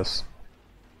didn't notice.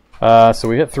 So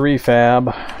we hit 3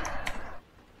 Fab.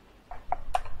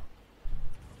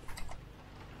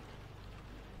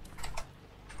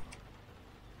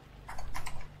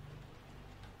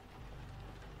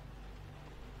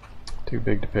 Too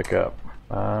big to pick up.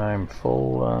 I'm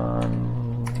full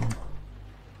on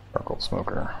charcoal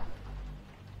smoker.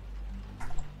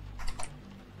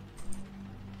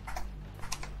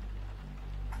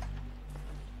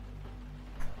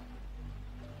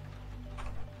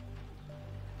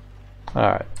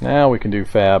 Alright, now we can do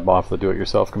Fab off the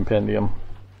do-it-yourself compendium.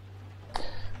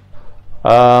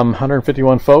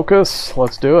 151 focus,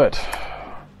 let's do it.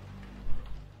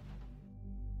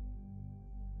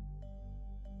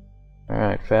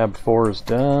 Alright, Fab 4 is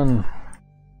done.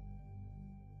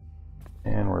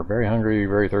 And we're very hungry,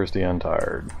 very thirsty, and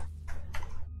tired.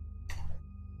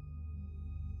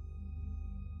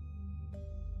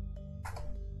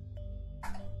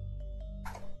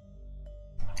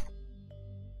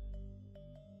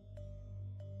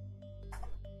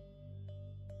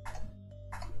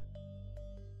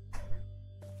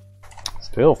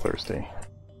 Still thirsty.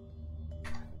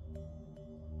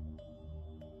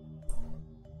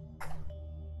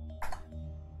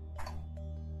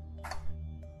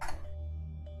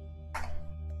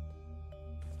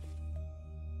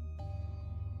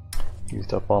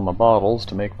 Used up all my bottles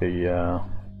to make the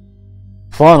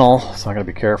funnel, so I gotta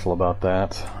be careful about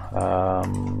that.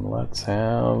 Let's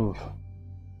have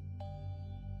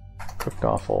cooked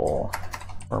offal.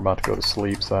 We're about to go to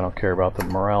sleep, so I don't care about the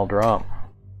morale drop.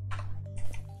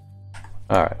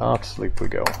 Alright, off to sleep we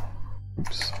go.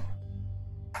 Oops.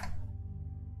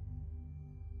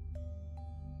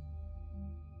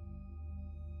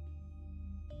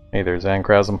 Hey there,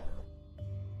 Zancrasm.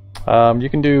 You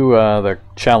can do the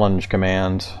challenge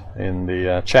command in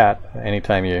the chat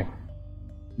anytime you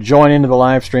join into the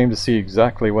live stream to see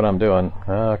exactly what I'm doing.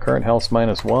 Current health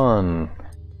 -1.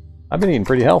 I've been eating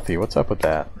pretty healthy. What's up with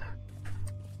that?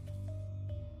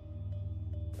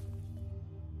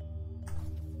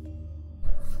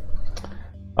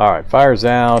 Alright, fire's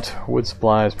out. Wood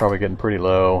supply is probably getting pretty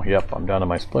low. Yep, I'm down to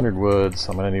my splintered woods.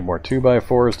 I'm going to need more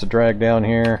 2x4s to drag down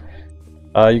here.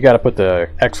 You got to put the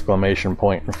exclamation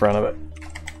point in front of it,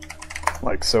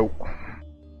 like so.